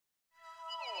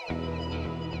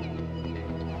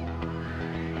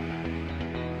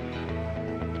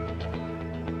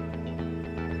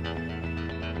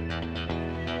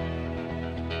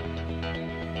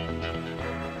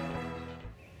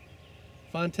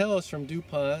Fontelis from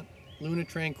DuPont, Luna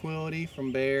Tranquility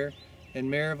from Bayer,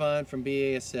 and Merivon from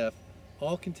BASF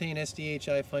all contain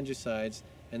SDHI fungicides,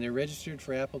 and they're registered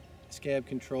for apple scab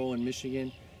control in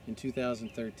Michigan in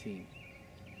 2013.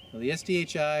 Now, the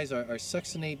SDHIs are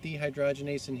succinate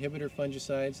dehydrogenase inhibitor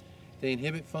fungicides. They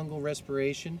inhibit fungal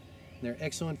respiration, and they're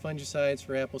excellent fungicides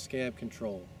for apple scab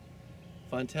control.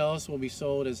 Fontelis will be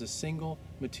sold as a single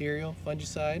material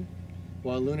fungicide,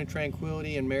 while Luna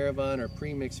Tranquility and Merivon are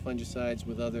pre-mixed fungicides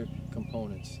with other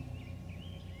components.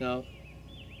 Now,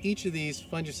 each of these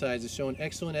fungicides has shown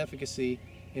excellent efficacy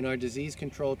in our disease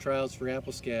control trials for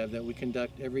apple scab that we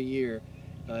conduct every year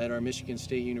at our Michigan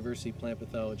State University plant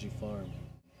pathology farm.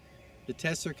 The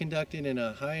tests are conducted in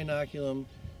a high inoculum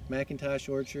McIntosh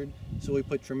orchard, so we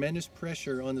put tremendous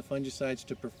pressure on the fungicides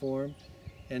to perform,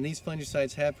 and these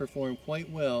fungicides have performed quite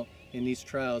well in these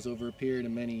trials over a period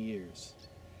of many years.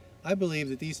 I believe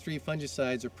that these three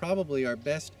fungicides are probably our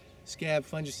best scab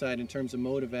fungicide in terms of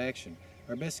mode of action,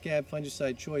 our best scab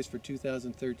fungicide choice for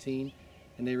 2013,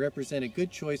 and they represent a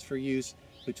good choice for use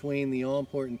between the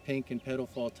all-important pink and petal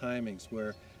fall timings,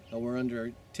 where we're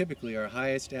under typically our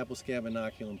highest apple scab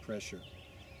inoculum pressure.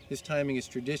 This timing is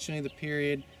traditionally the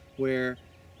period where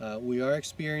we are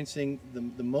experiencing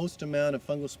the most amount of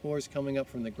fungal spores coming up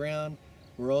from the ground.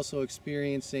 We're also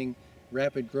experiencing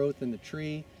rapid growth in the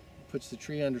tree. It puts the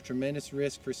tree under tremendous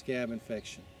risk for scab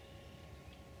infection.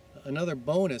 Another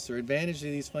bonus or advantage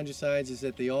of these fungicides is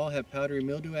that they all have powdery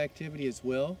mildew activity as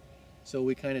well. So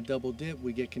we kind of double dip.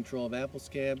 We get control of apple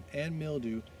scab and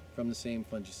mildew from the same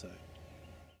fungicide.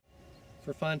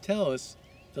 For Fontelis,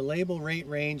 the label rate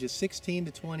range is 16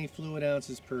 to 20 fluid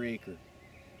ounces per acre.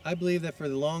 I believe that for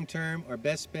the long term, our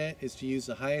best bet is to use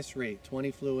the highest rate, 20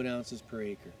 fluid ounces per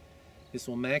acre. This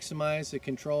will maximize the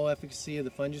control efficacy of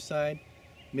the fungicide,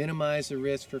 minimize the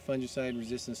risk for fungicide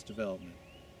resistance development.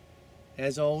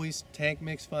 As always, tank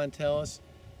mix Fontelis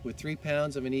with 3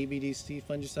 pounds of an EBDC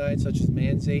fungicide such as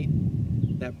Manzate.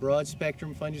 That broad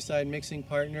spectrum fungicide mixing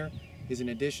partner is an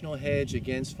additional hedge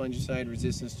against fungicide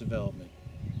resistance development.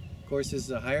 Of course, this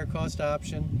is a higher cost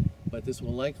option, but this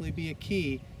will likely be a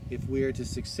key if we are to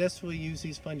successfully use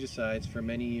these fungicides for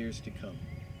many years to come.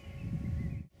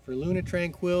 For Luna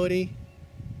Tranquility,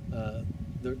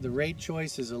 the rate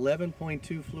choice is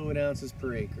 11.2 fluid ounces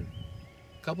per acre.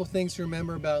 A couple things to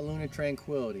remember about Luna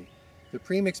Tranquility. The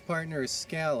premix partner is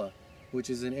Scala, which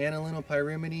is an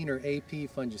anilinopyrimidine or AP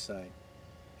fungicide.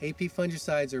 AP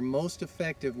fungicides are most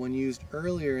effective when used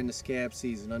earlier in the scab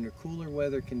season under cooler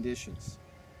weather conditions.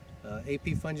 AP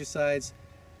fungicides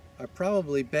are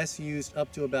probably best used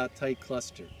up to about tight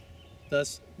cluster.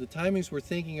 Thus, the timings we're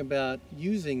thinking about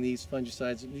using these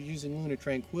fungicides, using Luna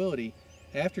Tranquility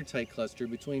after tight cluster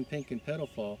between pink and petal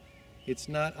fall, it's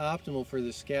not optimal for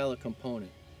the Scala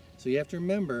component. So you have to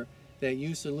remember that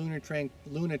use of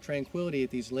Luna Tranquility at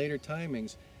these later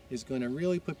timings is going to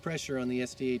really put pressure on the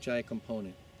SDHI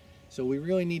component. So we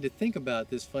really need to think about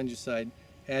this fungicide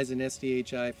as an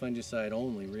SDHI fungicide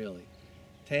only, really.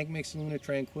 Tank mix Luna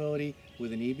Tranquility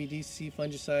with an EBDC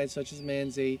fungicide such as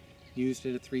Manzate used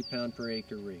at a 3 pound per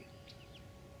acre rate.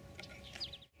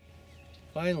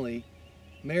 Finally,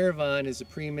 Merivon is a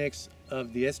premix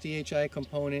of the SDHI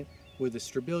component with a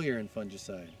strobilurin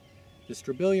fungicide. The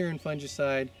strobilurin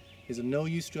fungicide is of no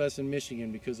use to us in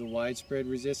Michigan because of widespread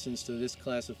resistance to this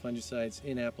class of fungicides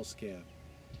in apple scab.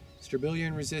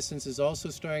 Strobilurin resistance is also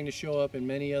starting to show up in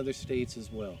many other states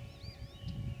as well.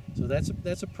 So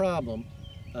that's a problem,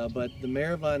 but the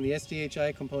Merivon, the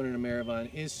SDHI component of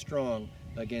Merivon is strong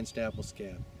against apple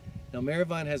scab. Now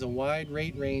Merivon has a wide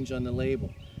rate range on the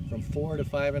label, from 4 to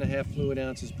 5.5 fluid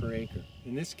ounces per acre.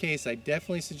 In this case, I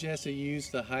definitely suggest that you use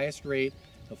the highest rate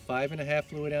of 5.5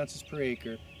 fluid ounces per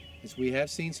acre, as we have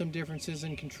seen some differences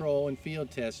in control and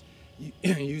field tests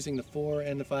using the 4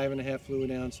 and the 5.5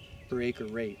 fluid ounce per acre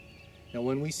rate. Now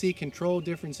when we see control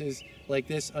differences like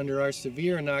this under our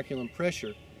severe inoculum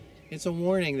pressure, it's a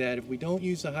warning that if we don't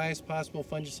use the highest possible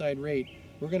fungicide rate,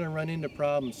 we're going to run into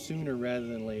problems sooner rather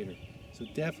than later. So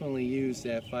definitely use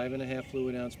that 5.5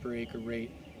 fluid ounce per acre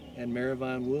rate, and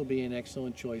Merivon will be an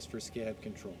excellent choice for scab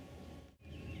control.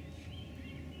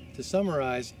 To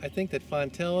summarize, I think that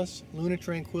Fontelis, Luna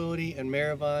Tranquility, and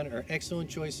Merivon are excellent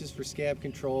choices for scab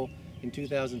control in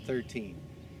 2013.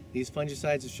 These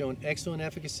fungicides have shown excellent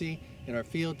efficacy in our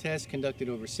field tests conducted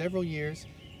over several years,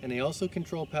 and they also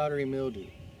control powdery mildew.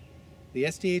 The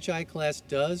SDHI class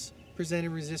does present a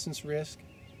resistance risk,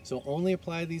 so only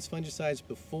apply these fungicides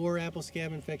before apple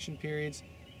scab infection periods,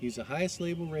 use the highest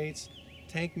label rates,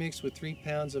 tank mix with 3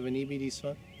 pounds of an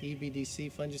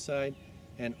EBDC fungicide,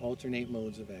 and alternate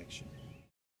modes of action.